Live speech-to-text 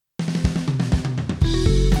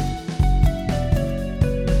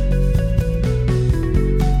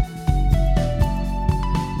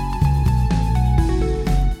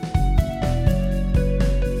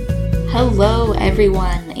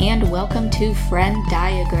everyone, and welcome to Friend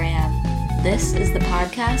Diagram. This is the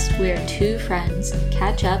podcast where two friends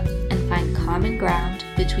catch up and find common ground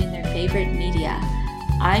between their favorite media.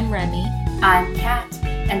 I'm Remy. I'm Kat,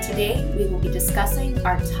 and today we will be discussing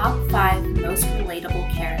our top 5 most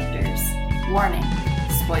relatable characters. Warning,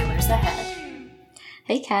 spoilers ahead.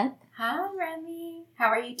 Hey, Kat. Hi, Remy. How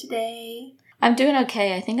are you today? I'm doing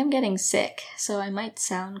okay. I think I'm getting sick, so I might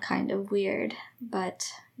sound kind of weird,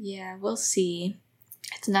 but yeah, we'll see.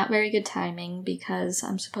 It's not very good timing because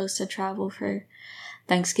I'm supposed to travel for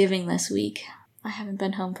Thanksgiving this week. I haven't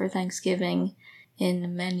been home for Thanksgiving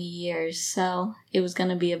in many years, so it was going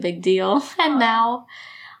to be a big deal. And now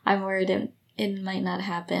I'm worried it might not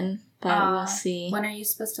happen, but we'll see. When are you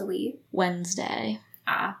supposed to leave? Wednesday.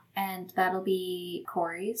 And that'll be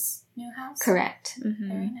Corey's new house? Correct. Mm-hmm.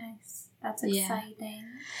 Very nice. That's exciting. Yeah.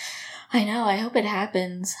 I know. I hope it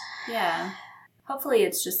happens. Yeah. Hopefully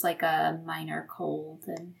it's just like a minor cold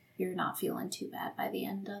and you're not feeling too bad by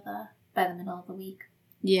the middle of the week.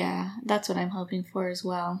 Yeah, that's what I'm hoping for as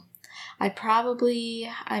well.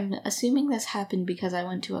 I'm assuming this happened because I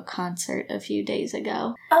went to a concert a few days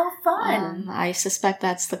ago. Oh, fun! I suspect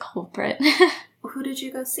that's the culprit. Who did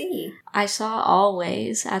you go see? I saw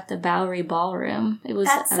Always at the Bowery Ballroom. It was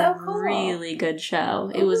cool. Really good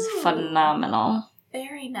show. Ooh. It was phenomenal.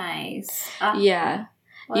 Very nice. Yeah.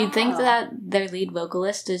 Wow. You'd think that their lead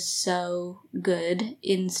vocalist is so good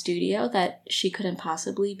in studio that she couldn't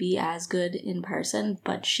possibly be as good in person,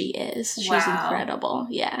 but she is. She's incredible.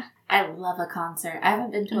 Yeah. I love a concert. I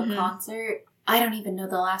haven't been to a concert. I don't even know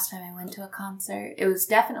the last time I went to a concert. It was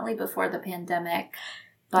definitely before the pandemic.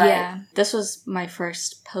 But yeah, this was my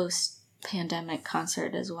first post-pandemic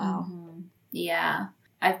concert as well. Mm-hmm. Yeah.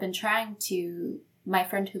 I've been trying to... My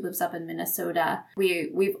friend who lives up in Minnesota,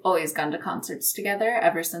 we've always gone to concerts together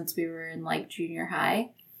ever since we were in like junior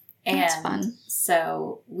high. And that's fun.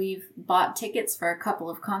 So we've bought tickets for a couple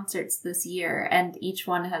of concerts this year, and each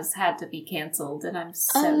one has had to be canceled, and I'm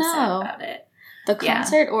so sad about it. The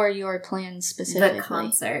concert or your plans specifically? The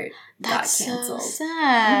concert That's got canceled. So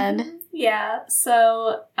sad. Mm-hmm. Yeah,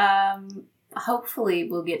 so hopefully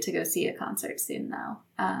we'll get to go see a concert soon, though.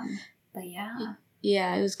 But yeah.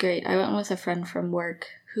 Yeah, it was great. I went with a friend from work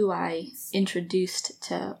who I introduced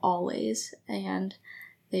to Always, and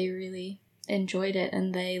they really enjoyed it,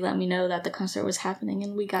 and they let me know that the concert was happening,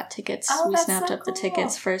 and we got tickets. We snapped up the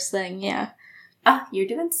tickets first thing, yeah. You're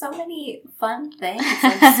doing so many fun things.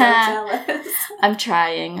 I'm so jealous. I'm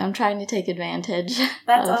trying to take advantage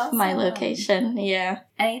of my location, yeah.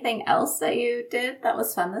 Anything else that you did that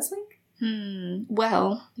was fun this week?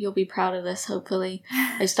 Well, you'll be proud of this, hopefully.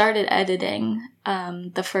 I started editing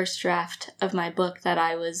the first draft of my book that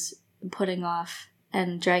I was putting off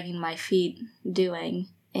and dragging my feet doing,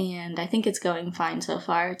 and I think it's going fine so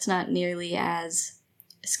far. It's not nearly as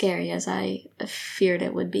scary as I feared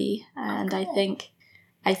it would be, and I think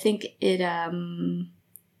it,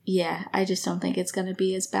 I just don't think it's going to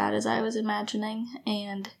be as bad as I was imagining,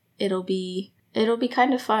 and it'll be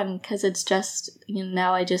kind of fun, because it's just,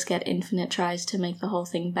 now I just get infinite tries to make the whole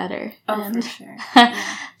thing better. Oh, for sure. Yeah.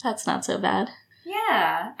 That's not so bad.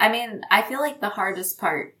 Yeah. I mean, I feel like the hardest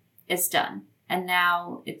part is done. And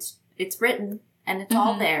now it's written, and it's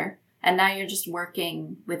all there. And now you're just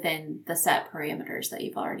working within the set parameters that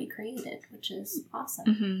you've already created, which is awesome.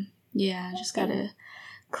 Mm-hmm. Yeah, just gotta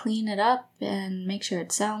clean it up and make sure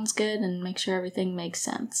it sounds good and make sure everything makes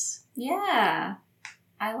sense. Yeah.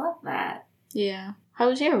 I love that. Yeah. How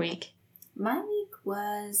was your week? My week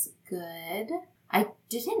was good. I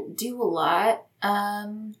didn't do a lot. I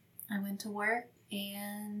went to work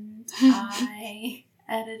and I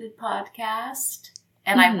edited podcast.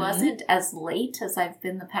 And I wasn't as late as I've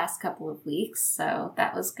been the past couple of weeks, so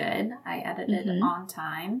that was good. I edited on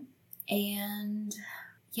time. And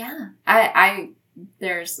yeah, I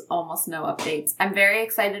there's almost no updates. I'm very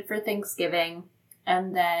excited for Thanksgiving.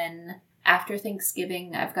 And then after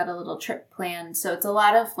Thanksgiving, I've got a little trip planned. So it's a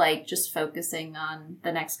lot of like just focusing on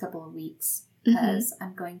the next couple of weeks, because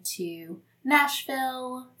I'm going to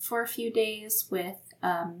Nashville for a few days with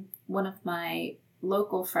one of my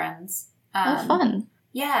local friends. Oh, fun.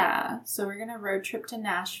 Yeah. So we're going to road trip to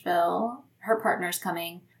Nashville. Her partner's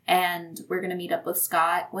coming, and we're going to meet up with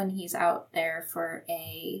Scott when he's out there for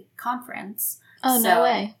a conference. Oh, no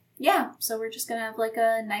way. Yeah, so we're just going to have like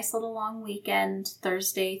a nice little long weekend,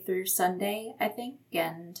 Thursday through Sunday, I think,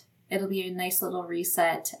 and it'll be a nice little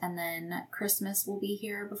reset, and then Christmas will be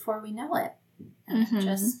here before we know it. And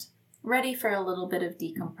just ready for a little bit of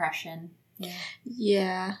decompression.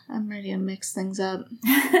 Yeah, I'm ready to mix things up.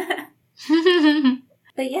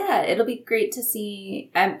 But yeah, it'll be great to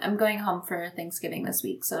see. I'm going home for Thanksgiving this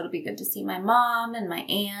week, so it'll be good to see my mom and my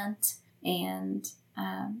aunt. And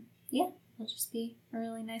yeah, it'll just be a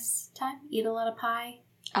really nice time. Eat a lot of pie.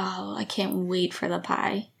 Oh, I can't wait for the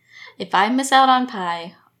pie. If I miss out on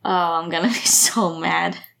pie, I'm going to be so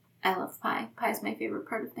mad. I love pie. Pie is my favorite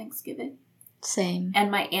part of Thanksgiving. Same.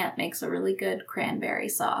 And my aunt makes a really good cranberry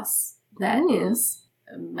sauce. That is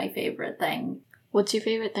my favorite thing. What's your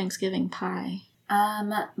favorite Thanksgiving pie?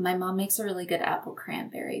 My mom makes a really good apple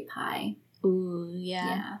cranberry pie. Ooh, yeah.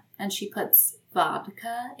 Yeah. And she puts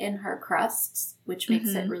vodka in her crusts, which makes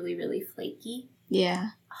it really, really flaky. Yeah.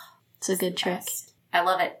 It's a good trick. Best. I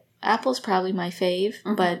love it. Apple's probably my fave,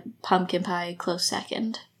 but pumpkin pie close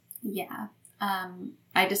second. Yeah.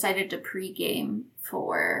 I decided to pregame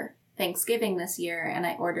for Thanksgiving this year, and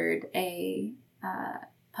I ordered a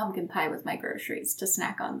pumpkin pie with my groceries to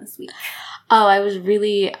snack on this week. Oh, I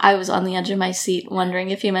was on the edge of my seat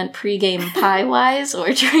wondering if you meant pregame pie-wise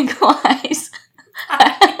or drink-wise.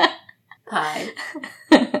 Pie.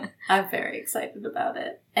 I'm very excited about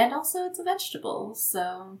it. And also it's a vegetable,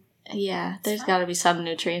 so... Yeah, there's got to be some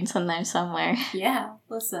nutrients in there somewhere. Yeah,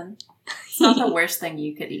 listen. It's not the worst thing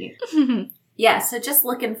you could eat. Yeah, so just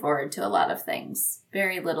looking forward to a lot of things.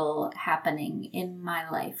 Very little happening in my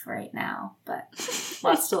life right now, but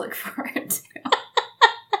lots to look forward to.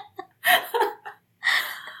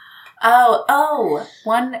 Oh,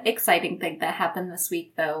 one exciting thing that happened this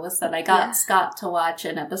week, though, was that I got Scott to watch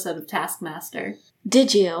an episode of Taskmaster.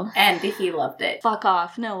 Did you? And he loved it. Fuck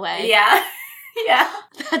off, no way. Yeah. Yeah.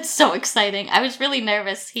 That's so exciting. I was really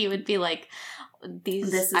nervous he would be like, I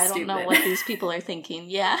don't know what these people are thinking.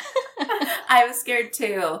 Yeah. I was scared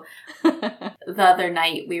too. The other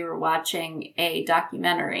night we were watching a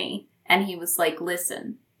documentary and he was like,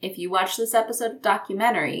 listen, if you watch this episode of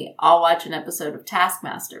documentary, I'll watch an episode of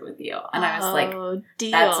Taskmaster with you. And I was like,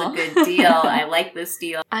 deal. That's a good deal. I like this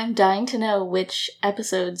deal. I'm dying to know which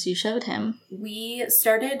episodes you showed him. We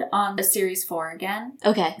started on the series 4 again.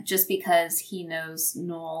 Okay. Just because he knows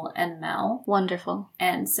Noel and Mel. Wonderful.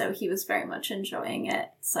 And so he was very much enjoying it.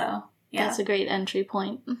 So, yeah. That's a great entry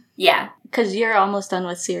point. Yeah. Because you're almost done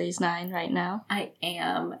with series 9 right now. I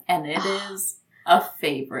am. And it is a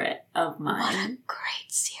favorite of mine. What a great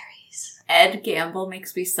series. Ed Gamble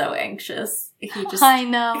makes me so anxious. He just I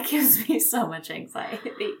know. gives me so much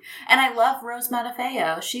anxiety. And I love Rose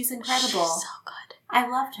Matafeo. She's incredible. She's so good. I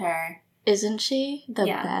loved her. Isn't she the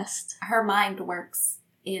best? Her mind works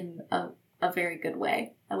in a very good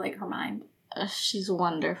way. I like her mind. She's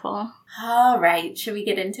wonderful. All right. Should we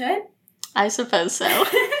get into it? I suppose so.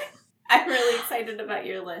 I'm really excited about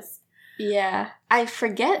your list. Yeah. I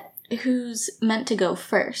forget who's meant to go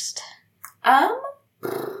first.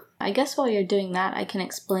 I guess while you're doing that, I can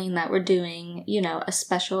explain that we're doing, a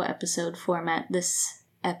special episode format this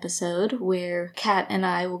episode where Kat and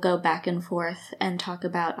I will go back and forth and talk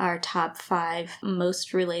about our top 5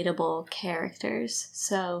 most relatable characters.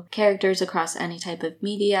 So characters across any type of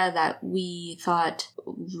media that we thought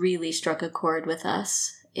really struck a chord with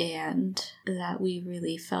us and that we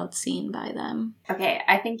really felt seen by them. Okay,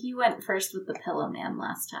 I think you went first with the Pillow Man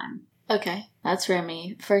last time. Okay, that's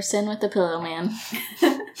Remy. First in with the Pillow Man.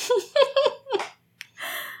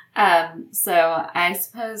 So I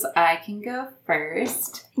suppose I can go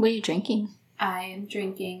first. What are you drinking? I am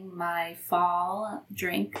drinking my fall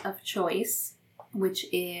drink of choice, which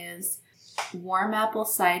is warm apple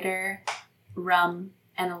cider, rum,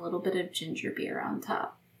 and a little bit of ginger beer on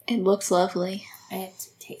top. It looks lovely. It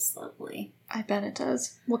tastes lovely. I bet it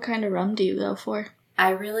does. What kind of rum do you go for? I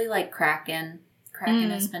really like Kraken.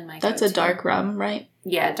 Kraken has been my go-to. That's a dark rum, right?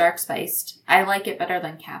 Yeah, dark spiced. I like it better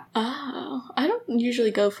than Cap. Oh, I don't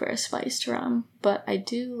usually go for a spiced rum, but I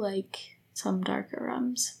do like some darker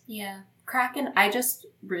rums. Yeah. Kraken, I just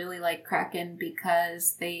really like Kraken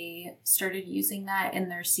because they started using that in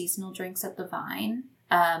their seasonal drinks at the Vine.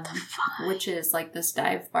 Which is like this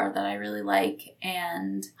dive bar that I really like.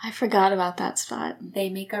 And I forgot about that spot. They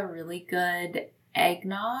make a really good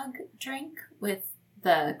eggnog drink with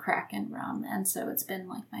the Kraken rum, and so it's been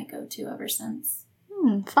like my go-to ever since.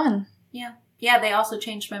 Fun. Yeah. Yeah, they also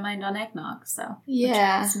changed my mind on eggnog, so. Yeah. Which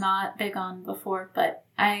I was not big on before, but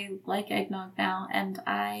I like eggnog now, and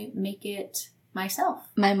I make it myself.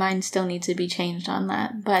 My mind still needs to be changed on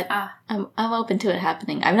that, but I'm open to it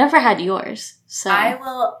happening. I've never had yours, so. I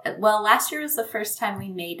will. Well, last year was the first time we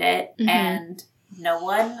made it, and no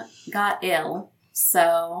one got ill.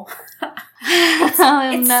 So it's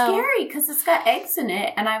scary because it's got eggs in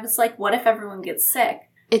it, and I was like, "What if everyone gets sick?"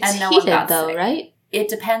 It's and no heated one got though, sick. right? It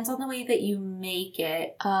depends on the way that you make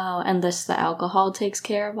it. Oh, and the alcohol takes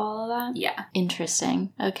care of all of that? Yeah.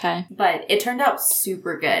 Interesting. Okay. But it turned out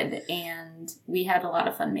super good, and we had a lot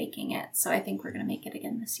of fun making it. So I think we're going to make it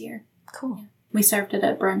again this year. Cool. Yeah. We served it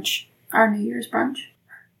at brunch. Our New Year's brunch.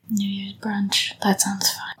 New Year's brunch. That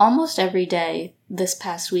sounds fun. Almost every day this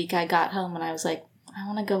past week I got home and I was like, I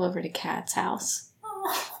want to go over to Kat's house.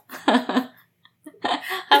 Oh. I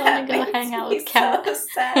want to go hang out with Kat. So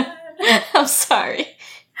sad. I'm sorry.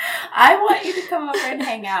 I want you to come over and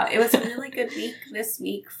hang out. It was a really good week this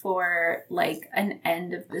week for, like, an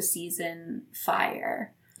end of the season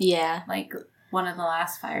fire. Yeah. Like, one of the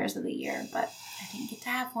last fires of the year, but I didn't get to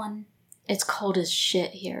have one. It's cold as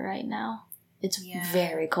shit here right now. It's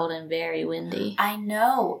very cold and very windy. I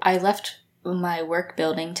know. I left my work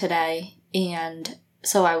building today, and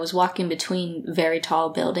so I was walking between very tall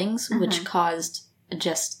buildings, which caused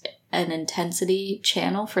just an intensity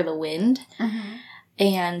channel for the wind.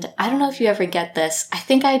 And I don't know if you ever get this. I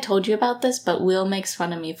think I told you about this, but Will makes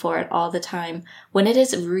fun of me for it all the time. When it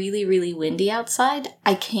is really, really windy outside,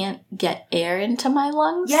 I can't get air into my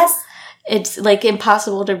lungs. Yes. It's, like,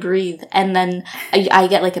 impossible to breathe. And then I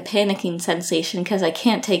get, like, a panicking sensation because I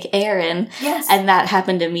can't take air in. Yes. And that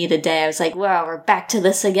happened to me today. I was like, wow, we're back to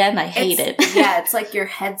this again. I hate it. Yeah, it's like your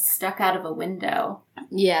head's stuck out of a window.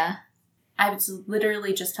 Yeah. I was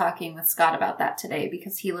literally just talking with Scott about that today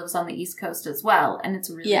because he lives on the East Coast as well. And it's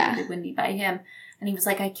really, really windy by him. And he was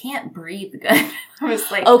like, I can't breathe good. I was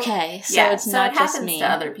like... Okay, so it's not just me. It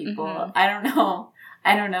happens to other people. I don't know.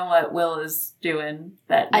 I don't know what Will is doing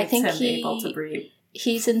that makes him able to breathe.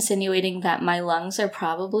 He's insinuating that my lungs are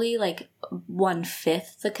probably like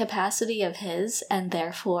 1/5 the capacity of his, and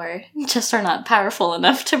therefore just are not powerful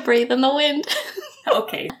enough to breathe in the wind.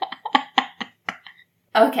 Okay.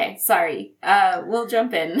 Okay, sorry. We'll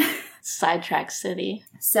jump in. Sidetrack City.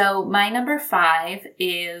 So my number 5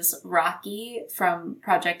 is Rocky from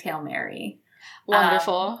Project Hail Mary.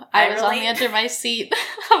 Wonderful. I was on the edge of my seat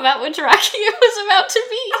about which Rocky it was about to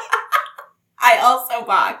be. I also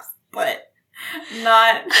boxed, but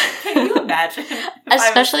not... Can you imagine?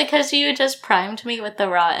 Especially because you just primed me with the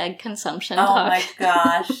raw egg consumption talk. Oh my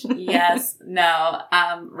gosh. Yes. No.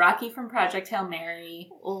 Rocky from Project Hail Mary.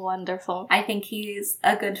 Wonderful. I think he's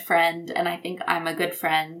a good friend, and I think I'm a good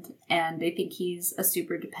friend, and I think he's a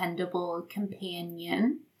super dependable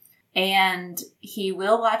companion, and he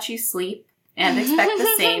will watch you sleep and expect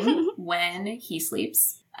the same when he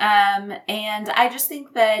sleeps. And I just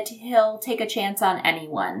think that he'll take a chance on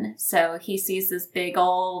anyone. So he sees this big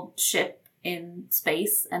old ship in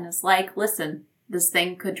space and is like, listen, this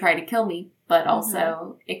thing could try to kill me, but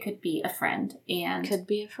also it could be a friend. And could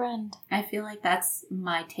be a friend. I feel like that's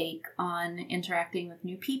my take on interacting with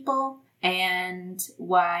new people and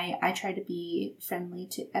why I try to be friendly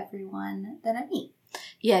to everyone that I meet.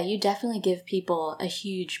 Yeah, you definitely give people a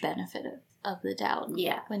huge benefit of the doubt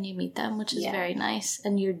when you meet them, which is very nice.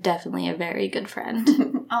 And you're definitely a very good friend.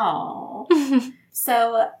 Aww.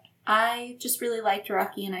 So I just really liked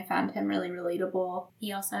Rocky, and I found him really relatable.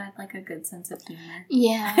 He also had, like, a good sense of humor.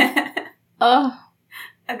 Yeah. Oh.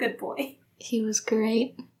 A good boy. He was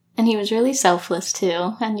great. And he was really selfless,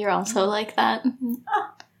 too. And you're also like that.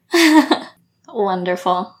 Oh.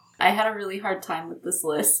 Wonderful. I had a really hard time with this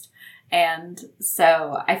list. And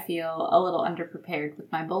so I feel a little underprepared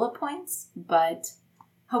with my bullet points, but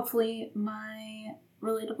hopefully my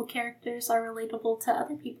relatable characters are relatable to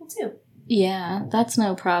other people too. Yeah, that's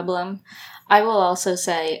no problem. I will also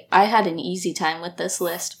say I had an easy time with this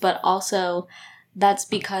list, but also that's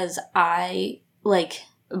because I, like,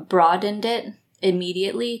 broadened it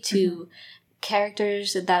immediately to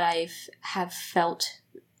characters that have felt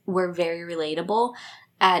were very relatable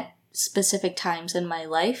at specific times in my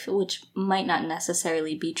life, which might not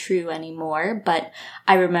necessarily be true anymore, but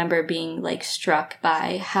I remember being, like, struck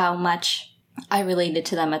by how much I related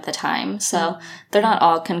to them at the time. So they're not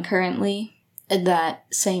all concurrently in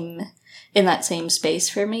that same space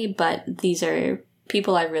for me, but these are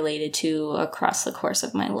people I related to across the course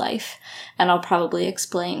of my life. And I'll probably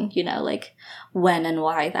explain, like, when and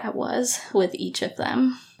why that was with each of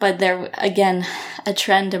them. But there, again, a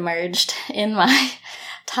trend emerged in my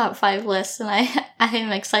top 5 lists, and I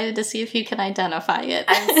am excited to see if you can identify it.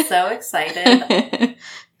 I'm so excited.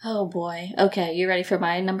 Oh boy. Okay, you ready for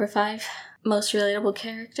my number 5? Most relatable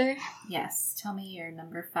character? Yes. Tell me your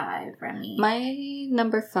number 5, Remy. My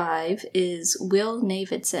number 5 is Will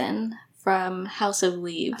Davidson from House of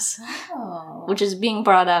Leaves. Oh. Which is being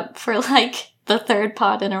brought up for, like, the 3rd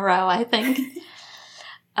pod in a row, I think.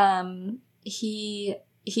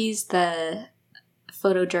 He's the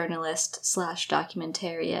photojournalist /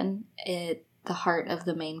 documentarian. the heart of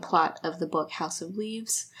the main plot of the book House of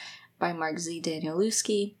Leaves by Mark Z.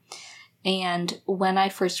 Danielewski. And when I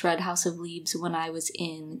first read House of Leaves when I was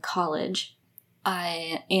in college,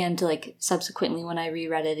 and like subsequently when I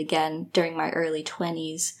reread it again during my early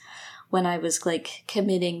 20s, when I was like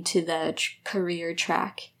committing to the career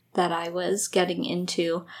track that I was getting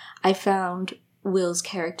into, I found Will's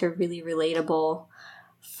character really relatable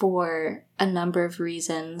for a number of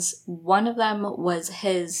reasons. One of them was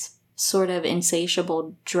his sort of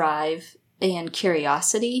insatiable drive and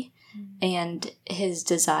curiosity, and his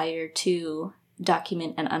desire to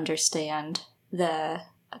document and understand the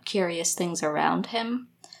curious things around him.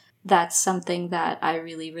 That's something that I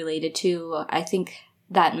really related to. I think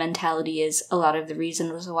that mentality is a lot of the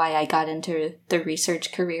reasons why I got into the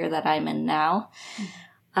research career that I'm in now.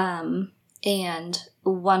 And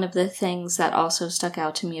one of the things that also stuck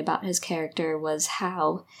out to me about his character was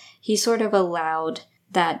how he sort of allowed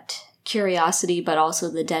that curiosity, but also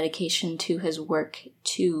the dedication to his work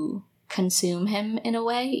to consume him in a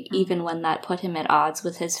way, even when that put him at odds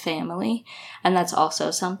with his family. And that's also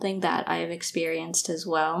something that I have experienced as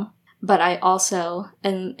well. But I also,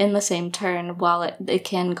 in the same turn, while it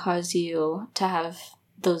can cause you to have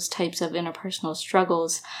those types of interpersonal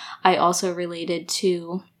struggles, I also related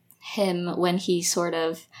to him when he sort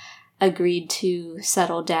of agreed to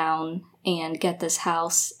settle down and get this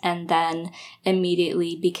house, and then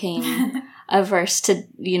immediately became averse to,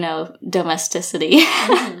 domesticity.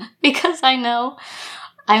 Because I know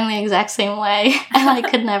I'm the exact same way, and I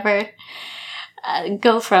could never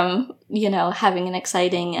go from, having an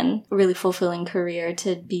exciting and really fulfilling career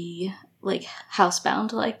to be like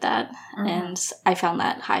housebound like that. And I found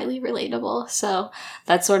that highly relatable. So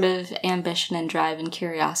that sort of ambition and drive and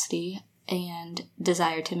curiosity and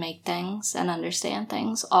desire to make things and understand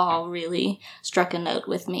things all really struck a note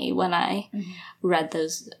with me when I read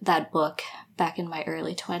that book back in my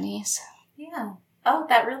early 20s. Yeah. Oh,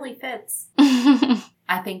 that really fits.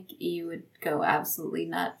 I think you would go absolutely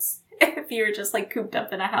nuts if you were just like cooped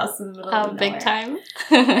up in a house in the middle of nowhere. Big time.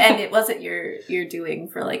 And it wasn't you're doing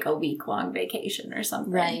for like a week-long vacation or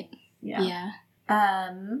something. Right. Yeah.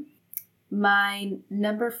 My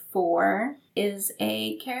number 4 is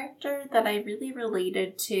a character that I really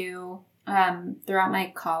related to throughout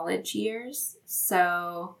my college years.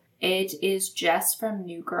 So it is Jess from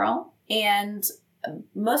New Girl. And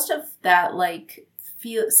most of that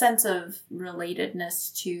sense of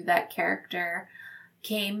relatedness to that character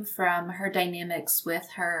came from her dynamics with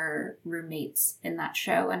her roommates in that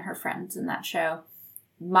show and her friends in that show.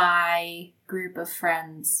 My group of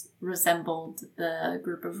friends resembled the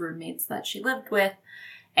group of roommates that she lived with,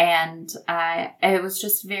 and it was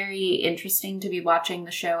just very interesting to be watching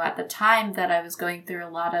the show at the time that I was going through a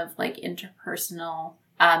lot of like interpersonal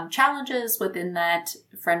challenges within that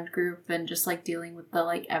friend group, and just like dealing with the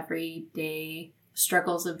like everyday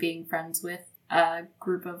struggles of being friends with a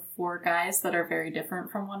group of 4 guys that are very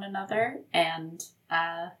different from one another. And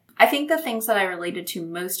I think the things that I related to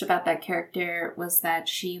most about that character was that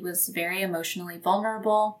she was very emotionally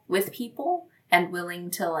vulnerable with people and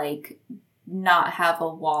willing to like not have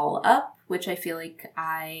a wall up, which I feel like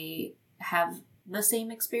I have the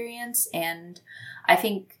same experience. And I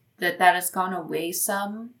think that has gone away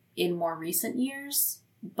some in more recent years,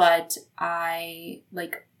 but I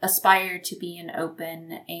like aspire to be an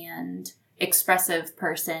open and expressive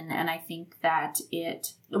person, and I think that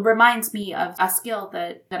it reminds me of a skill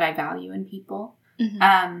that I value in people.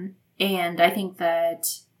 And I think that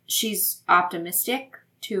she's optimistic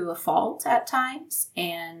to a fault at times,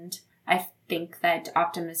 and I think that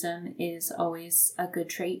optimism is always a good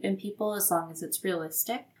trait in people as long as it's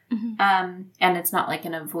realistic. And it's not like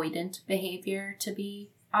an avoidant behavior to be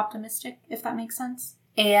optimistic, if that makes sense.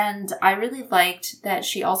 And I really liked that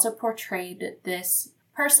she also portrayed this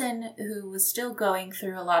person who was still going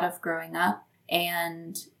through a lot of growing up,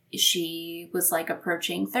 and she was like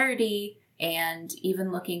approaching 30, and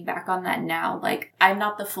even looking back on that now, like I'm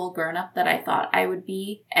not the full grown-up that I thought I would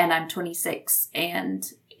be, and I'm 26, and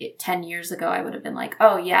 10 years ago I would have been like,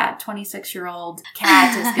 oh yeah, 26-year-old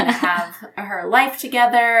Kat is gonna have her life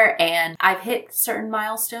together, and I've hit certain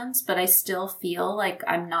milestones, but I still feel like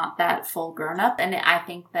I'm not that full grown-up. And I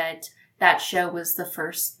think that show was the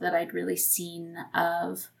first that I'd really seen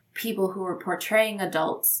of people who were portraying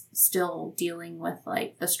adults still dealing with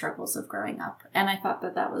like the struggles of growing up. And I thought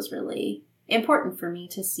that was really important for me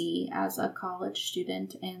to see as a college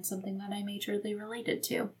student, and something that I majorly related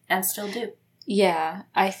to and still do. Yeah,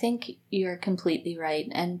 I think you're completely right.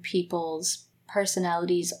 And people's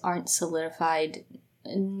personalities aren't solidified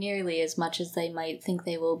nearly as much as they might think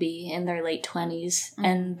they will be in their late 20s.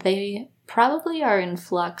 And they probably are in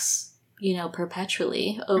flux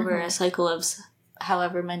perpetually over a cycle of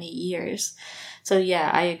however many years. So yeah,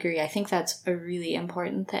 I agree. I think that's a really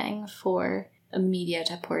important thing for media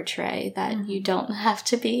to portray, that you don't have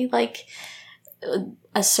to be like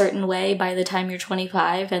a certain way by the time you're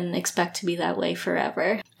 25 and expect to be that way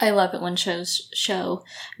forever. I love it when shows show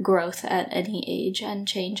growth at any age and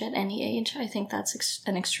change at any age. I think that's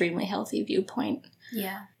an extremely healthy viewpoint.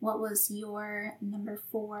 Yeah. What was your number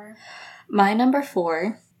 4? My number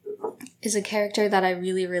 4 is a character that I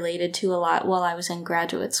really related to a lot while I was in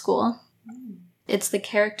graduate school. It's the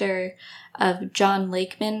character of John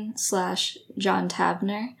Lakeman / John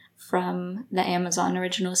Tavner from the Amazon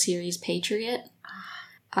original series Patriot.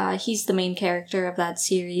 He's the main character of that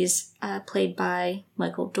series, played by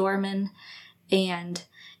Michael Dorman. And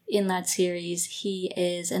in that series, he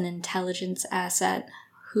is an intelligence asset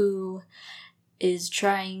who is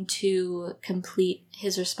trying to complete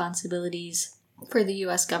his responsibilities for the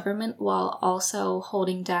U.S. government while also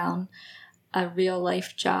holding down a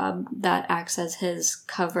real-life job that acts as his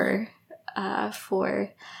cover for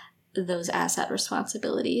those asset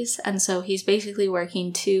responsibilities. And so he's basically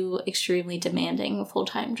working 2 extremely demanding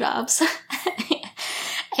full-time jobs.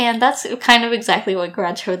 And that's kind of exactly what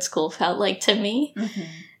graduate school felt like to me.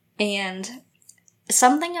 And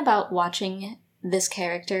something about watching this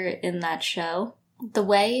character in that show, the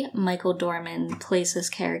way Michael Dorman plays this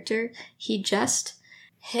character, he just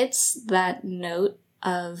hits that note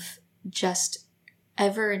of just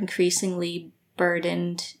ever increasingly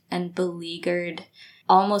burdened and beleaguered,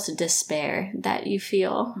 almost despair that you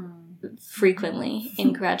feel frequently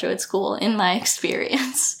in graduate school, in my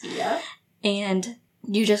experience. Yeah. And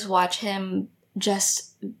you just watch him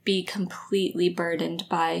just be completely burdened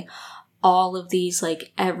by all of these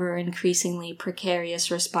like ever increasingly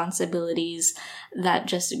precarious responsibilities that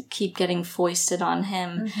just keep getting foisted on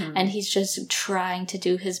him. And he's just trying to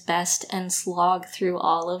do his best and slog through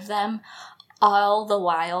all of them, all the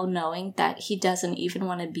while knowing that he doesn't even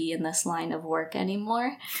want to be in this line of work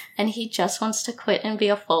anymore. And he just wants to quit and be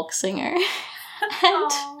a folk singer.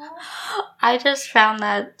 And I just found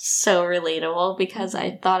that so relatable because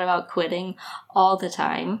I thought about quitting all the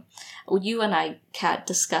time. You and I, Kat,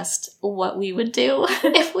 discussed what we would do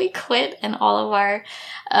if we quit and all of our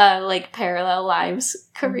parallel lives,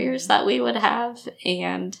 careers that we would have.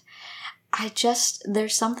 And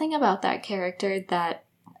there's something about that character that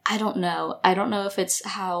I don't know. I don't know if it's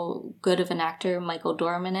how good of an actor Michael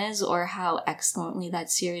Dorman is or how excellently that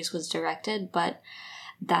series was directed, but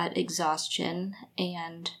that exhaustion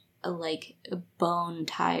and like bone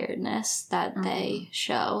tiredness that they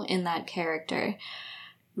show in that character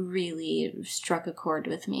really struck a chord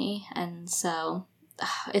with me. And so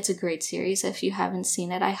it's a great series. If you haven't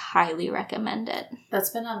seen it, I highly recommend it.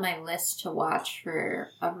 That's been on my list to watch for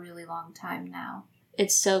a really long time now.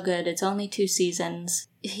 It's so good. It's only 2 seasons.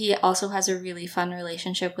 He also has a really fun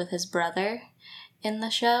relationship with his brother in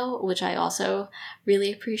the show, which I also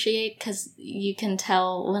really appreciate because you can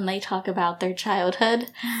tell when they talk about their childhood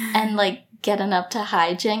and like getting up to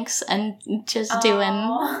hijinks and just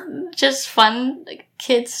doing just fun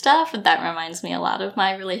kid stuff. That reminds me a lot of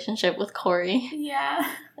my relationship with Corey.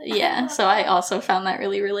 Yeah. Yeah, so I also found that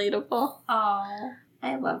really relatable. Oh,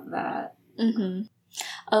 I love that.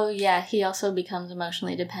 Oh yeah, he also becomes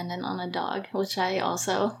emotionally dependent on a dog, which I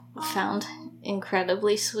also found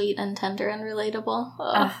incredibly sweet and tender and relatable.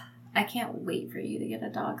 I can't wait for you to get a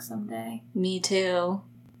dog someday. Me too.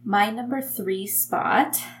 My number 3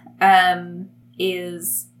 spot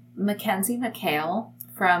is Mackenzie McHale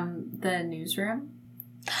from The Newsroom.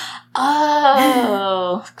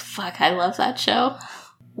 Oh, fuck, I love that show.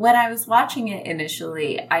 When I was watching it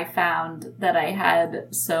initially, I found that I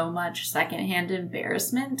had so much secondhand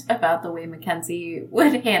embarrassment about the way Mackenzie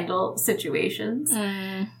would handle situations.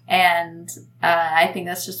 And I think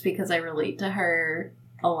that's just because I relate to her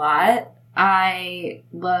a lot. I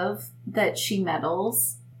love that she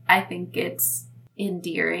meddles. I think it's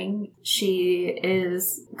endearing. She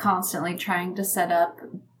is constantly trying to set up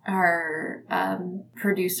her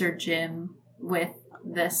producer, Jim, with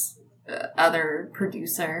this other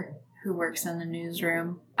producer who works in the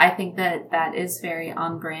newsroom. I think that is very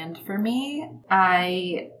on brand for me.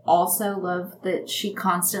 I also love that she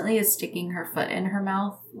constantly is sticking her foot in her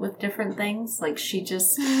mouth with different things. Like, she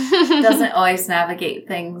just doesn't always navigate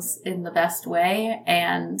things in the best way.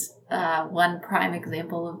 And one prime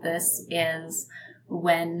example of this is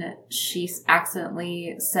when she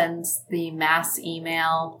accidentally sends the mass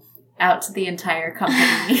email out to the entire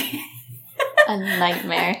company. A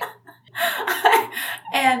nightmare.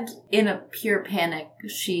 And in a pure panic,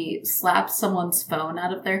 she slaps someone's phone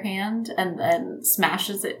out of their hand and then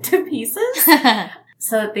smashes it to pieces.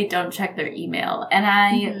 so that they don't check their email. And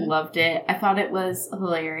I loved it. I thought it was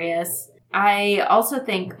hilarious. I also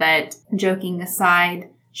think that, joking aside,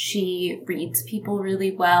 she reads people really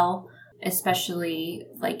well, especially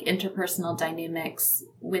like interpersonal dynamics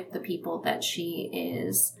with the people that she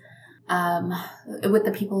is, with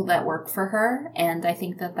the people that work for her. And I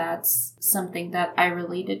think that that's something that I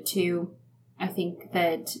related to. I think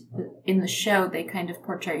that in the show, they kind of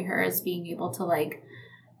portray her as being able to like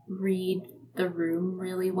read the room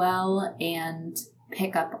really well and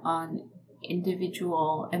pick up on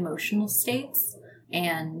individual emotional states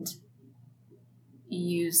and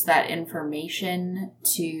use that information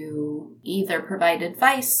to either provide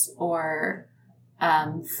advice or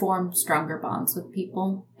form stronger bonds with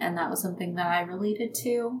people. And that was something that I related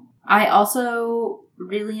to. I also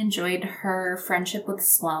really enjoyed her friendship with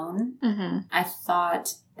Sloane. I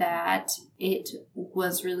thought that it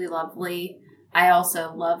was really lovely. I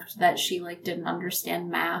also loved that she like didn't understand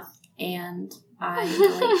math, and I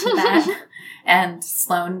relate to that. And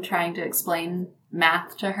Sloane trying to explain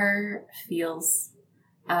math to her feels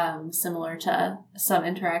similar to some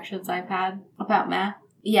interactions I've had about math.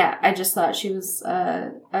 Yeah, I just thought she was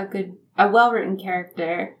a well-written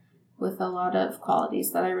character with a lot of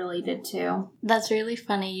qualities that I related to. That's really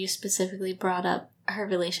funny you specifically brought up her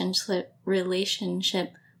relationship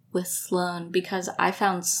with Sloane, because I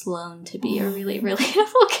found Sloane to be a really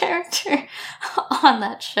relatable character on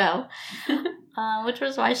that show, which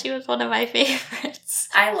was why she was one of my favorites.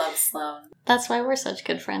 I love Sloane. That's why we're such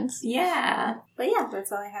good friends. Yeah. But yeah,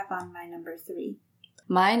 that's all I have on my number 3.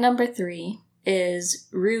 My number 3 is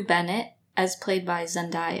Rue Bennett, as played by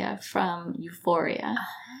Zendaya from Euphoria.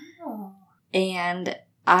 Oh. And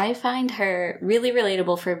I find her really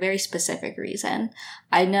relatable for a very specific reason.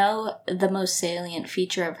 I know the most salient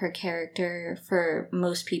feature of her character for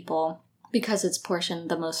most people, because it's portioned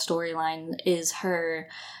the most storyline, is her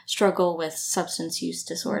struggle with substance use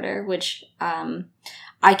disorder, which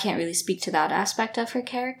I can't really speak to that aspect of her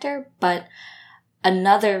character, but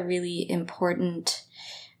another really important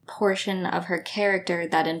portion of her character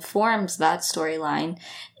that informs that storyline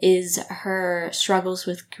is her struggles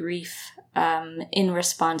with grief in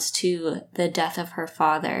response to the death of her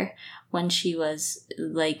father when she was,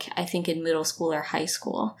 like, I think in middle school or high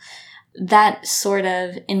school. That sort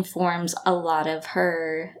of informs a lot of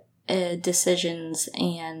her decisions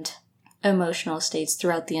and emotional states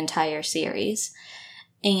throughout the entire series.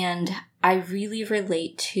 And I really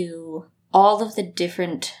relate to all of the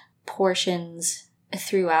different portions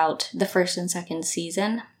throughout the first and second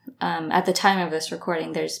season. At the time of this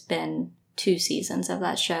recording, there's been 2 seasons of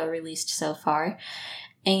that show released so far.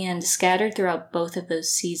 And scattered throughout both of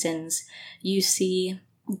those seasons, you see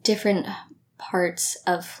different parts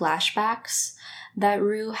of flashbacks that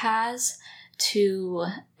Rue has to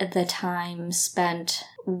the time spent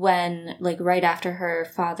when, like, right after her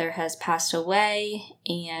father has passed away,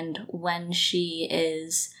 and when she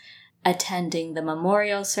is attending the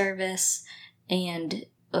memorial service and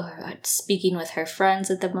speaking with her friends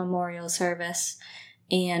at the memorial service.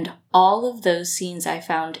 And all of those scenes I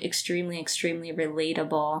found extremely, extremely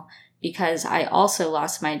relatable, because I also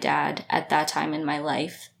lost my dad at that time in my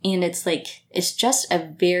life. And it's just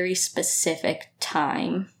a very specific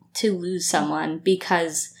time to lose someone,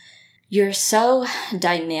 because you're so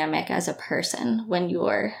dynamic as a person when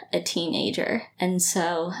you're a teenager. And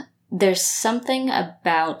so there's something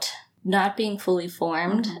about not being fully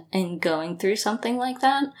formed and going through something like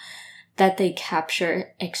that they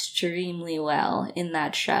capture extremely well in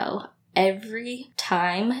that show. Every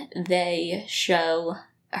time they show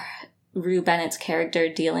Rue Bennett's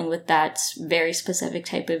character dealing with that very specific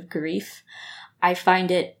type of grief, I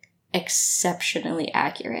find it exceptionally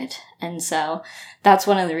accurate. And so that's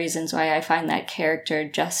one of the reasons why I find that character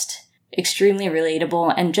just extremely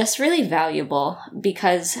relatable and just really valuable,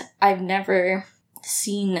 because I've never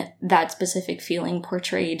seen that specific feeling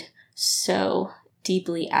portrayed so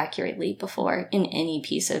deeply accurately before in any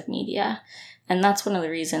piece of media. And that's one of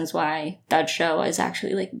the reasons why that show is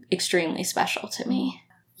actually, like, extremely special to me.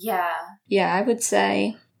 Yeah. Yeah, I would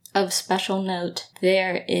say of special note,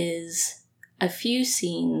 there is a few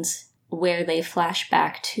scenes where they flash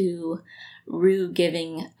back to Rue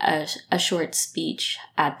giving a short speech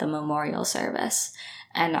at the memorial service.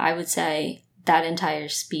 And I would say that entire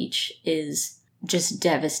speech is just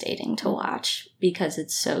devastating to watch, because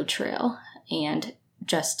it's so true and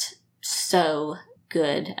just so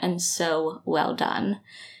good and so well done.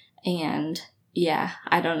 And yeah,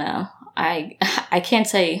 I don't know. I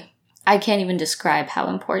can't even describe how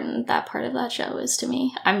important that part of that show is to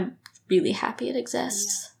me. I'm really happy it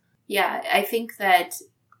exists. Yeah, I think that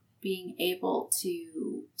being able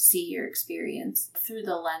to see your experience through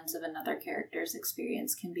the lens of another character's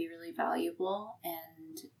experience can be really valuable.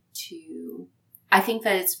 And I think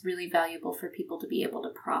that it's really valuable for people to be able to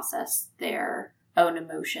process their own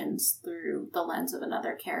emotions through the lens of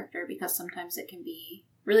another character, because sometimes it can be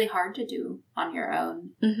really hard to do on your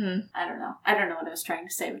own. Mm-hmm. I don't know what I was trying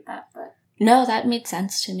to say with that, but... No, that made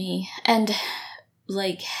sense to me. And,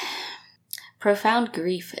 like, profound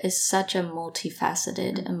grief is such a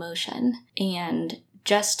multifaceted emotion. And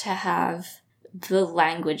just to have the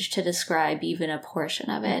language to describe even a portion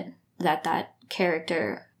of it that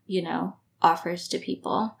character, offers to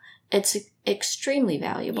people, it's extremely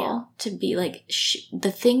valuable to be like,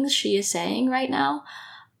 the things she is saying right now,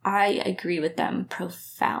 I agree with them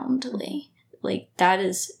profoundly. Like, that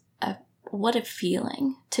is what a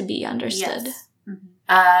feeling to be understood. Yes.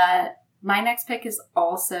 Mm-hmm. My next pick is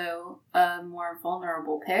also a more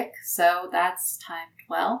vulnerable pick, so that's timed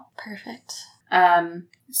well. Perfect.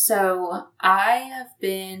 So I have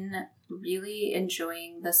been really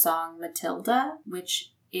enjoying the song Matilda,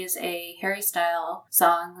 which is a Harry Styles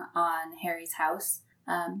song on Harry's House,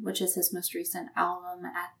 which is his most recent album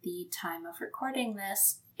at the time of recording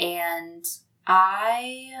this. And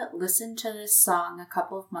I listened to this song a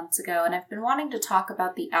couple of months ago, and I've been wanting to talk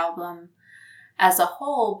about the album as a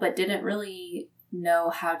whole, but didn't really know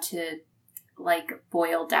how to,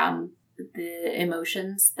 boil down the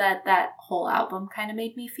emotions that whole album kind of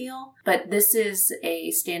made me feel. But this is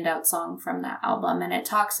a standout song from that album, and it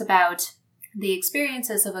talks about the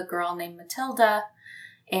experiences of a girl named Matilda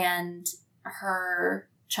and her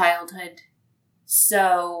childhood.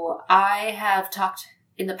 So I have talked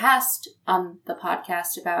in the past on the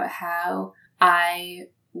podcast about how I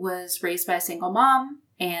was raised by a single mom,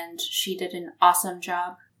 and she did an awesome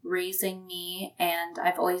job raising me, and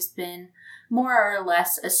I've always been more or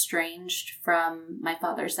less estranged from my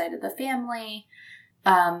father's side of the family.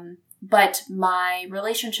 But my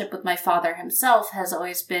relationship with my father himself has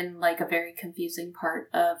always been a very confusing part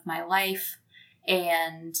of my life.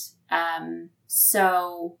 And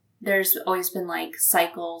so there's always been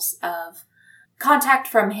cycles of contact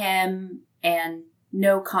from him and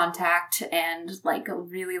no contact, and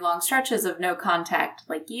really long stretches of no contact,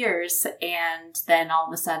 years, and then all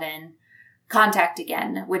of a sudden contact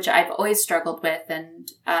again, which I've always struggled with, and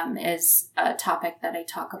is a topic that I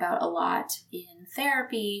talk about a lot in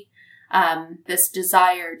therapy. This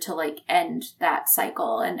desire to end that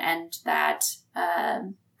cycle and end that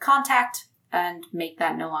contact and make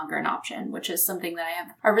that no longer an option, which is something that I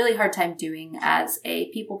have a really hard time doing as a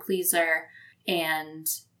people pleaser. And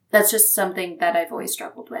that's just something that I've always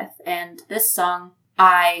struggled with. And this song,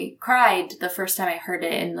 I cried the first time I heard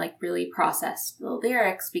it and really processed the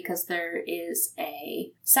lyrics, because there is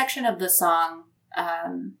a section of the song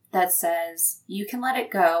that says, "You can let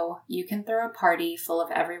it go. You can throw a party full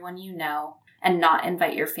of everyone you know and not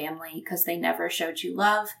invite your family because they never showed you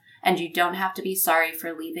love, and you don't have to be sorry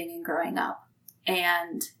for leaving and growing up."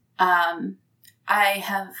 And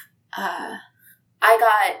I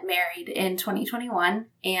got married in 2021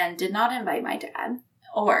 and did not invite my dad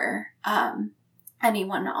or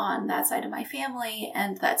anyone on that side of my family,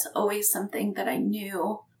 and that's always something that I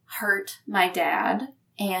knew hurt my dad,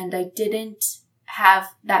 and I didn't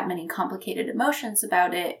have that many complicated emotions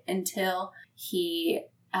about it until he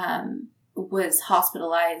was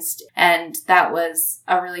hospitalized, and that was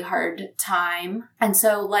a really hard time. And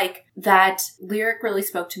so that lyric really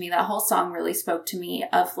spoke to me, that whole song really spoke to me,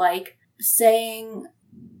 of saying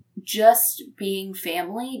just being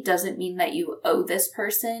family doesn't mean that you owe this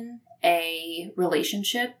person a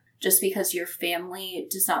relationship. Just because you're family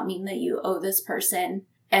does not mean that you owe this person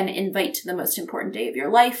an invite to the most important day of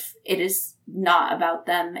your life. It is not about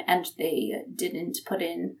them, and they didn't put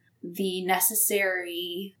in the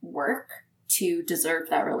necessary work to deserve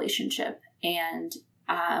that relationship. And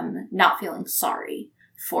not feeling sorry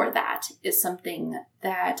for that is something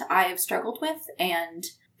that I have struggled with, and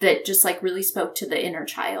that just really spoke to the inner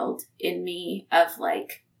child in me of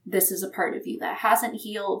this is a part of you that hasn't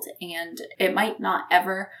healed, and it might not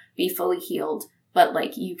ever be fully healed,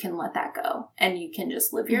 but you can let that go, and you can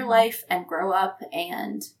just live your life and grow up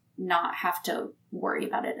and not have to worry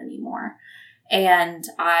about it anymore. And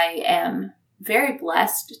I am very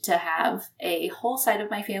blessed to have a whole side of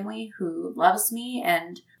my family who loves me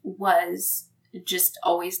and was just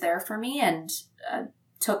always there for me, and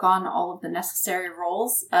took on all of the necessary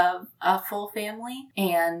roles of a full family,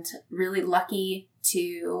 and really lucky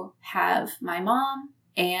to have my mom.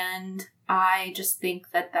 And I just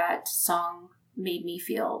think that song made me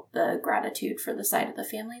feel the gratitude for the side of the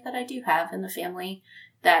family that I do have, and the family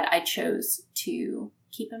that I chose to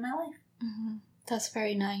keep in my life. Mm-hmm. That's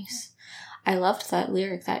very nice. I loved that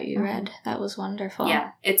lyric that you read. That was wonderful.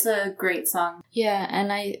 Yeah, it's a great song. Yeah,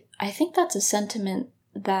 and I think that's a sentiment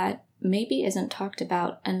that maybe isn't talked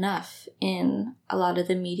about enough in a lot of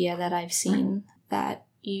the media that I've seen, that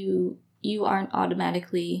you aren't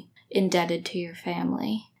automatically indebted to your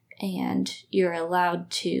family, and you're allowed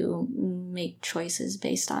to make choices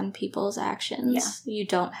based on people's actions. Yeah. You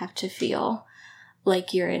don't have to feel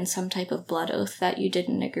like you're in some type of blood oath that you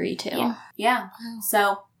didn't agree to. Yeah.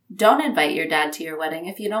 So don't invite your dad to your wedding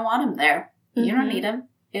if you don't want him there. You don't need him.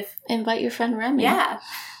 Invite your friend Remy. Yeah.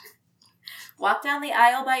 Walk down the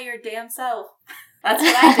aisle by your damn self. That's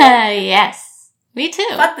what I did. Yes. Me too.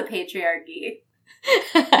 Fuck the patriarchy.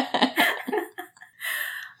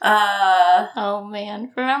 Oh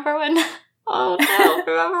man. Remember when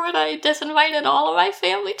I disinvited all of my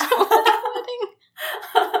family to my wedding?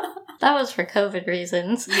 That was for COVID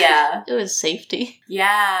reasons. Yeah. It was safety.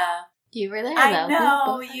 Yeah. You were there, though. I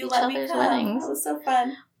know. You let me come. Weddings. That was so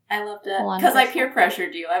fun. I loved it. Because I peer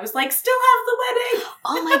pressured you. I was like, still have the wedding.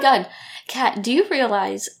 Oh my God. Kat, do you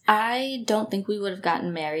realize I don't think we would have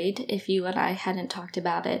gotten married if you and I hadn't talked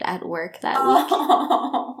about it at work that week?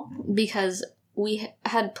 Because we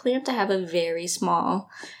had planned to have a very small,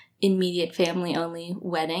 immediate family-only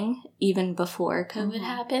wedding even before COVID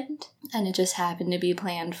happened. And it just happened to be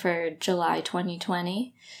planned for July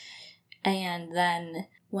 2020. And then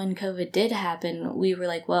when COVID did happen, we were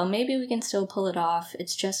like, well, maybe we can still pull it off.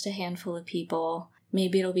 It's just a handful of people.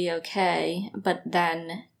 Maybe it'll be okay. But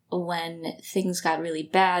then when things got really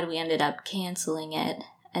bad, we ended up canceling it.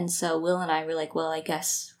 And so Will and I were like, well, I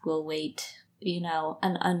guess we'll wait,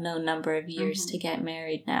 an unknown number of years to get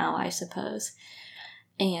married now, I suppose.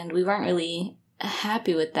 And we weren't really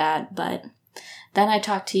happy with that. But then I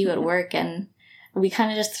talked to you at work, and we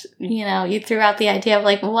kind of just, you threw out the idea of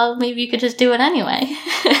like, well, maybe you could just do it anyway.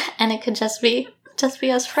 And it could just be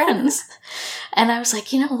us friends. And I was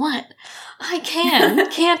like, you know what? I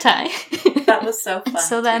can, can't I? That was so fun.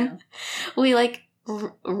 So then we like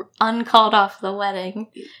uncalled off the wedding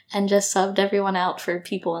and just subbed everyone out for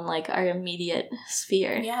people in like our immediate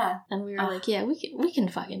sphere. Yeah. And we were like, yeah, we can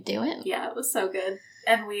fucking do it. Yeah, it was so good.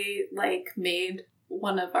 And we like made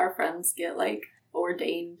one of our friends get like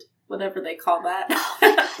ordained, whatever they call that. Oh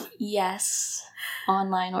my God. Yes.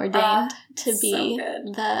 Online ordained to be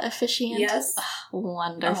so the officiant. Yes. Oh,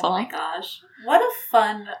 wonderful. Oh my gosh. What a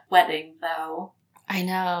fun wedding, though. I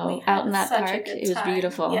know. Out in that park. It was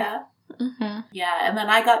beautiful. Yeah. Mm-hmm. Yeah, and then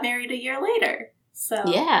I got married a year later. So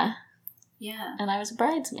yeah. Yeah. And I was a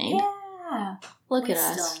bridesmaid. Yeah. Look at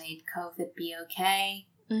us. We still made COVID be okay.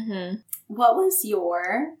 Mm-hmm. What was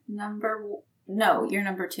your number... No, your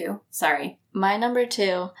number 2. Sorry. My number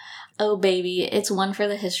 2. Oh, baby. It's one for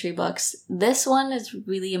the history books. This one is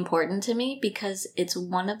really important to me because it's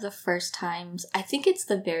one of the first times, I think it's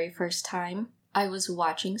the very first time I was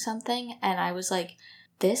watching something and I was like,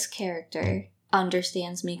 this character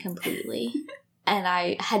understands me completely. And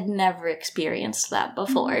I had never experienced that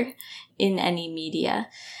before in any media.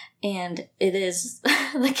 And it is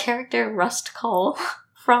the character Rust Cole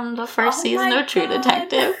from the first season of True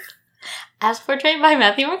Detective. As portrayed by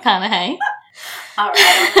Matthew McConaughey. All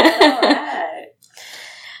right.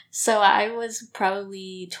 So I was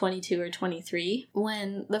probably 22 or 23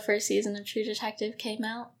 when the first season of True Detective came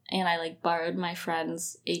out. And I, like, borrowed my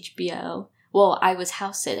friend's HBO. Well, I was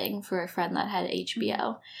house sitting for a friend that had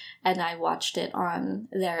HBO. And I watched it on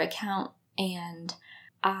their account. And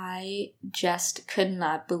I just could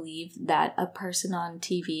not believe that a person on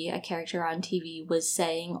TV, a character on TV, was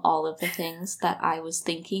saying all of the things that I was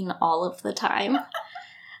thinking all of the time.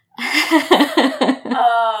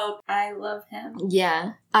 Oh, I love him.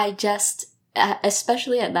 Yeah. I just,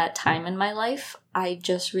 especially at that time in my life, I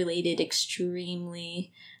just related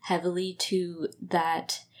extremely heavily to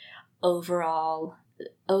that overall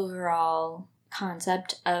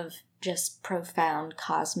concept of just profound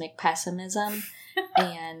cosmic pessimism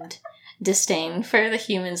and disdain for the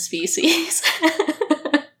human species.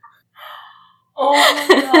 Oh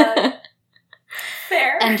my God.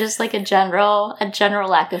 Fair. And just like a general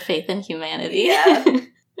lack of faith in humanity. Yeah.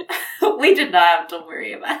 We did not have to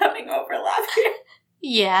worry about having overlap here.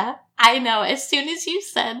 Yeah, I know. As soon as you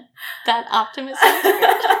said that optimism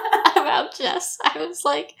about Jess, I was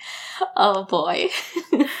like, oh boy.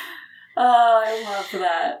 Oh, I love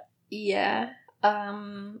that. Yeah.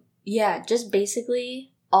 Yeah, just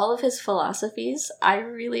basically all of his philosophies I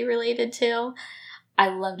really related to. I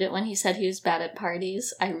loved it when he said he was bad at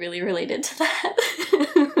parties. I really related to that.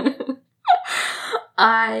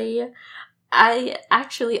 I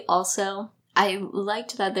actually also, I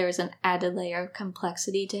liked that there was an added layer of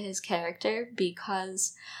complexity to his character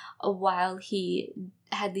because while he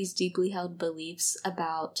had these deeply held beliefs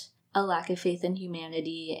about a lack of faith in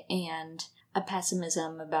humanity and a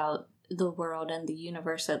pessimism about the world and the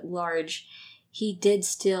universe at large, he did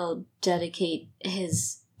still dedicate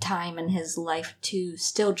his time and his life to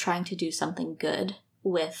still trying to do something good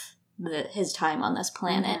with his time on this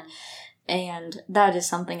planet. Mm-hmm. And that is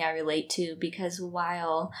something I relate to, because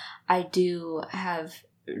while I do have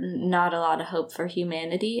not a lot of hope for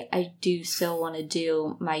humanity, I do still want to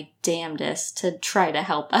do my damnedest to try to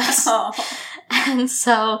help us. Oh. And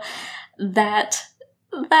so that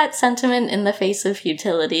sentiment in the face of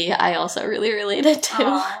futility, I also really related to.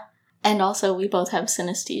 Aww. And also, we both have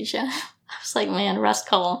synesthesia. I was like, man, Rust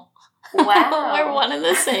Cole. Wow. We're one and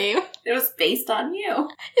the same. It was based on you.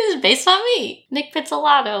 It was based on me. Nick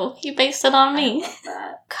Pizzolatto. He based it on me. I love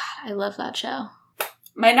that. God, I love that show.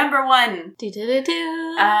 My number one.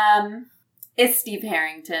 Is Steve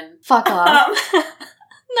Harrington. Fuck off.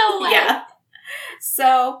 No way. Yeah.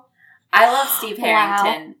 So, I love Steve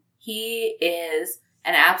Harrington. Wow. He is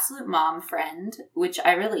an absolute mom friend, which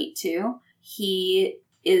I relate to. He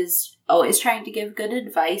is always trying to give good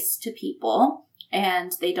advice to people,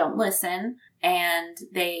 and they don't listen, and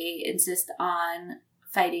they insist on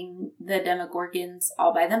fighting the Demogorgons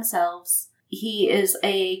all by themselves. He is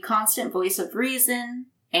a constant voice of reason,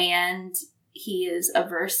 and he is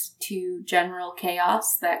averse to general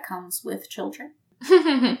chaos that comes with children.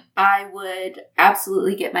 I would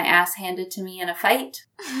absolutely get my ass handed to me in a fight.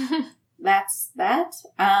 That's that.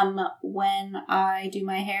 When I do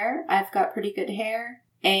my hair, I've got pretty good hair,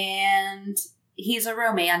 and he's a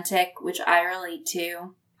romantic, which I relate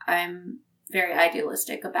to. I'm very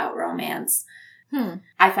idealistic about romance.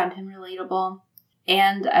 I found him relatable.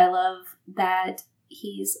 And I love that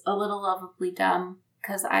he's a little lovably dumb,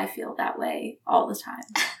 because I feel that way all the time.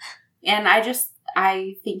 And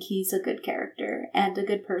I think he's a good character and a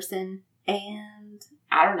good person. And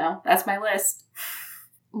I don't know. That's my list.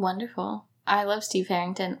 Wonderful. I love Steve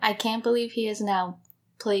Harrington. I can't believe he is now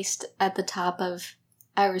placed at the top of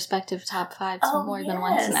our respective top fives more than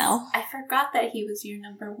once now. I forgot that he was your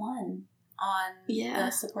number one on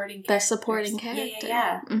the supporting character. The supporting character.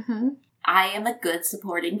 Yeah. Mm-hmm. I am a good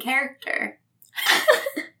supporting character.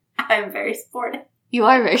 I'm very supportive. You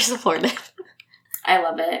are very supportive. I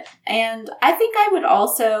love it. And I think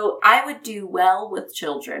I would do well with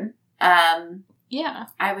children. Yeah.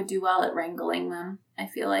 I would do well at wrangling them, I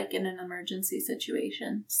feel like, in an emergency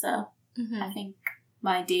situation. So I think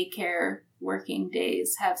my daycare working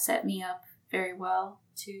days have set me up very well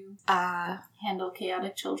to handle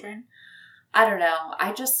chaotic children. I don't know.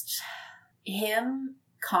 Him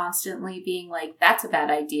constantly being like, that's a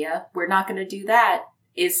bad idea, we're not going to do that,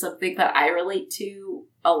 is something that I relate to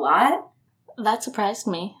a lot. That surprised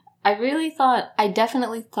me. I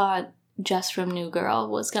definitely thought Jess from New Girl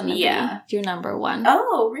was going to be your number one.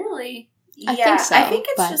 Oh, really? I think so. I think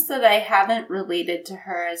it's just that I haven't related to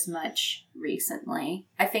her as much recently.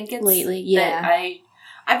 I think it's lately, that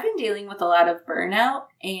I've been dealing with a lot of burnout,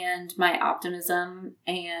 and my optimism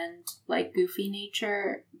and like goofy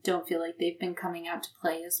nature don't feel like they've been coming out to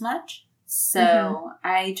play as much. So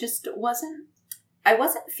I just wasn't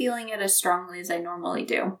feeling it as strongly as I normally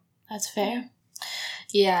do. That's fair.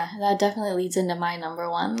 Yeah, that definitely leads into my number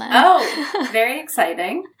one then. Oh, very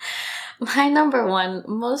exciting. My number one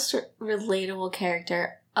most relatable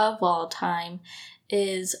character of all time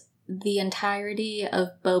is the entirety of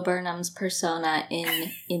Bo Burnham's persona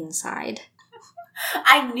in Inside.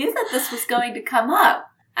 I knew that this was going to come up.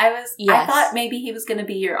 I thought maybe he was going to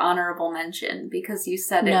be your honorable mention, because you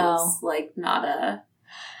said it was like not a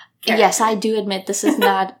character. Yes, I do admit this is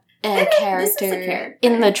not a character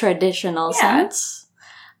in the traditional sense.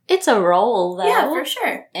 It's a role, though. Yeah, for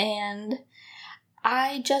sure. And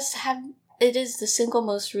I just it is the single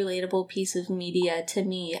most relatable piece of media to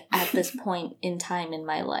me at this point in time in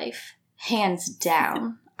my life. Hands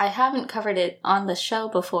down. I haven't covered it on the show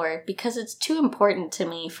before because it's too important to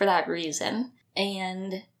me for that reason.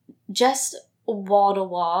 And just wall to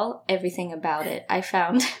wall, everything about it I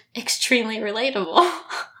found extremely relatable.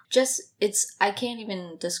 I can't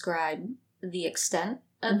even describe the extent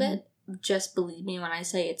of it. Just believe me when I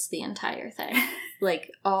say it's the entire thing.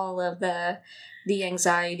 Like, all of the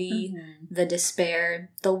anxiety, the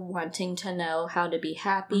despair, the wanting to know how to be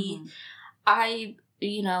happy. I,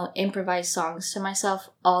 improvise songs to myself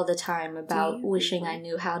all the time about wishing I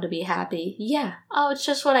knew how to be happy. Yeah. Oh, it's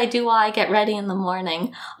just what I do while I get ready in the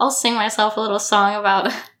morning. I'll sing myself a little song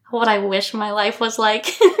about what I wish my life was like.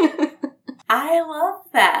 I love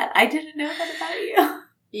that. I didn't know that about you.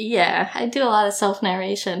 Yeah, I do a lot of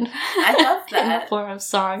self-narration. I love that. In the form of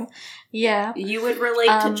song. Yeah. You would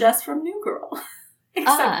relate to Jess from New Girl.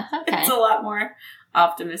 It's a lot more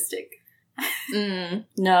optimistic.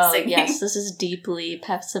 No, singing. Yes, this is deeply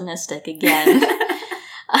pessimistic again.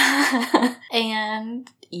 And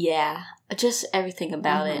yeah, just everything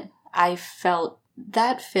about it. I felt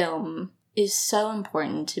that film is so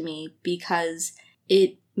important to me because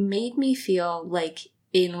it made me feel like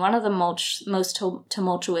in one of the most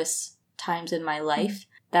tumultuous times in my life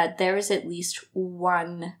that there is at least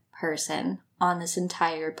one person on this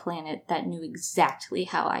entire planet that knew exactly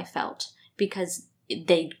how I felt because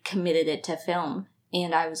they committed it to film.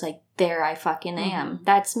 And I was like, there I fucking am.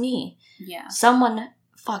 That's me. Yeah. Someone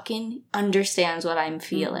fucking understands what I'm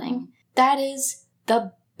feeling. That is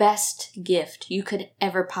the best gift you could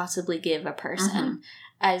ever possibly give a person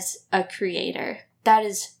as a creator. That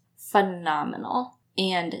is phenomenal.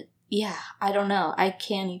 And yeah, I don't know. I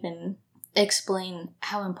can't even explain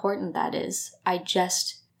how important that is. I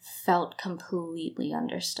just felt completely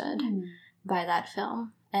understood by that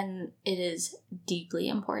film. And it is deeply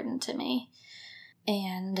important to me.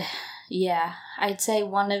 And yeah, I'd say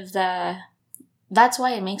that's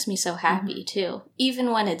why it makes me so happy too.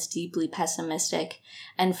 Even when it's deeply pessimistic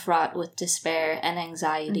and fraught with despair and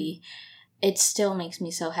anxiety, it still makes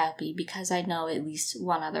me so happy because I know at least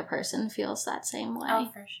one other person feels that same way. Oh,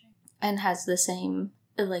 for sure. And has the same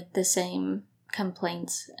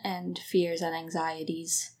complaints and fears and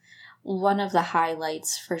anxieties. One of the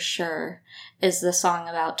highlights for sure is the song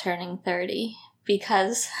about turning 30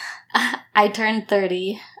 because I turned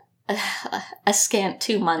 30 a scant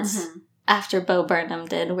 2 months after Bo Burnham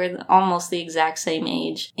did. We're almost the exact same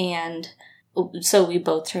age. And so we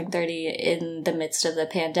both turned 30 in the midst of the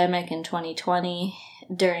pandemic in 2020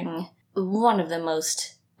 during one of the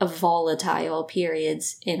most volatile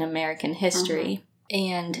periods in American history.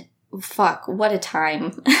 And fuck, what a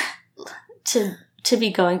time to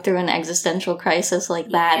be going through an existential crisis like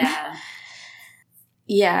that.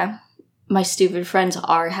 Yeah. My stupid friends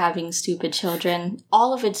are having stupid children.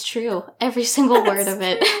 All of it's true. Every single word of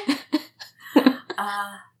it.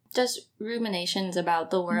 Just ruminations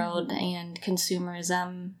about the world and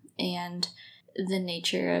consumerism and the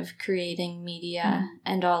nature of creating media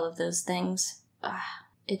and all of those things.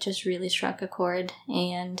 It just really struck a chord.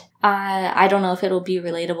 And I don't know if it'll be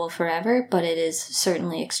relatable forever, but it is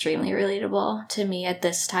certainly extremely relatable to me at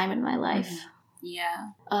this time in my life.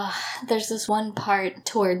 Yeah. There's this one part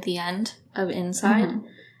toward the end of Inside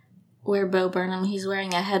where Bo Burnham, he's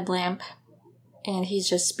wearing a headlamp and he's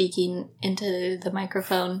just speaking into the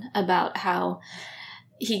microphone about how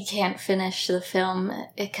he can't finish the film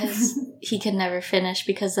because he can never finish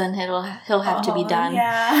because then he'll have to be done.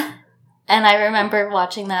 Yeah. And I remember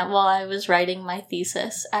watching that while I was writing my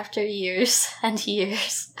thesis after years and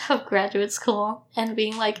years of graduate school and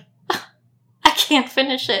being like, I can't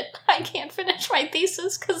finish it. I can't finish my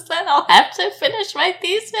thesis because then I'll have to finish my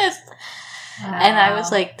thesis. Wow. And I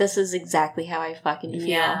was like, this is exactly how I fucking feel.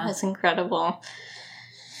 Yeah. It's incredible.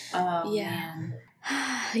 Oh, yeah. Man.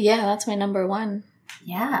 Yeah, that's my number one.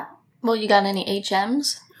 Yeah. Well, you got any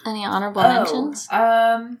HMs? Any honorable mentions?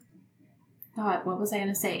 God, what was I going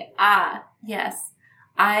to say? Yes.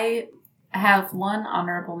 I have one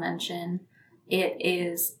honorable mention. It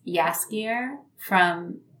is Jaskier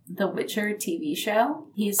from the Witcher TV show.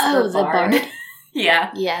 He's the bard.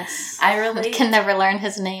 Yeah. Yes. I relate. Can never learn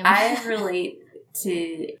his name. I relate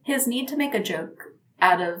to his need to make a joke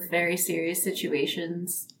out of very serious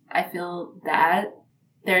situations. I feel that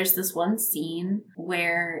there's this one scene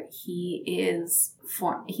where he's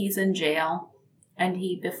in jail and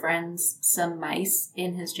he befriends some mice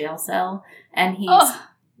in his jail cell and he's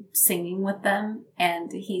singing with them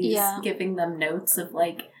and he's giving them notes of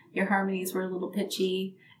like, your harmonies were a little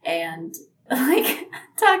pitchy and like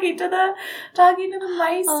talking to the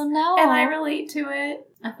mice. Oh no. And I relate to it.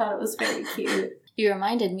 I thought it was very cute. You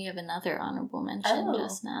reminded me of another honorable mention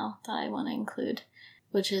just now that I want to include,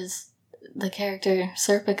 which is the character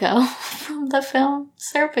Serpico from the film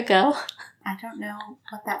Serpico. I don't know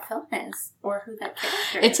what that film is or who that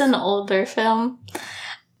character is. It's an older film.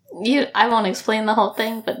 I won't explain the whole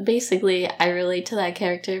thing, but basically I relate to that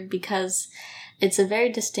character because it's a very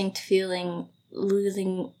distinct feeling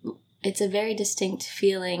losing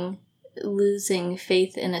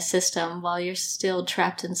faith in a system while you're still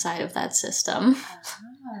trapped inside of that system.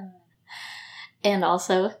 And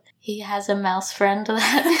also, he has a mouse friend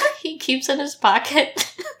that he keeps in his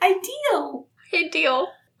pocket. Ideal.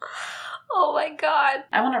 Oh my god.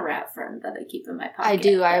 I want a rat friend that I keep in my pocket. I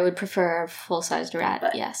do. I would prefer a full-sized rat,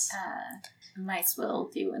 but, yes. Mice will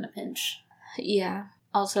do in a pinch. Yeah.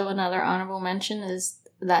 Also, another honorable mention is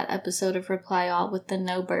that episode of Reply All with the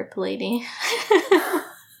no burp lady.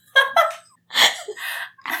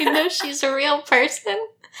 I know she's a real person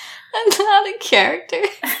and not a character.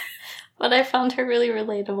 But I found her really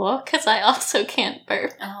relatable because I also can't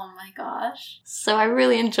burp. Oh my gosh. So I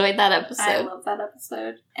really enjoyed that episode. I love that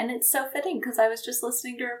episode. And it's so fitting because I was just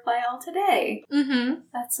listening to Reply All today. Mm-hmm.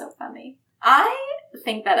 That's so funny. I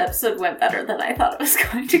think that episode went better than I thought it was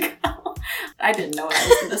going to go. I didn't know what I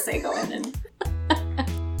was going to say going in.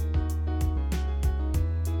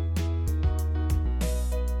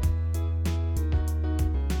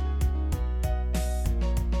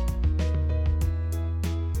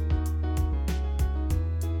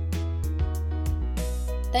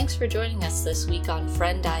 Thanks for joining us this week on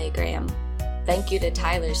Friend Diagram. Thank you to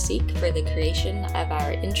Tyler Seek for the creation of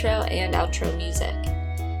our intro and outro music.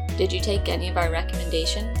 Did you take any of our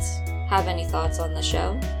recommendations? Have any thoughts on the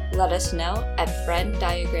show? Let us know at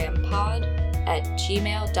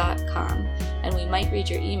frienddiagrampod@gmail.com, and we might read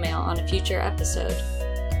your email on a future episode.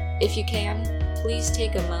 If you can, please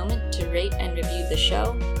take a moment to rate and review the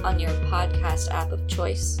show on your podcast app of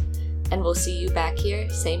choice, and we'll see you back here,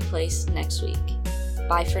 same place next week.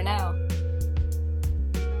 Bye for now.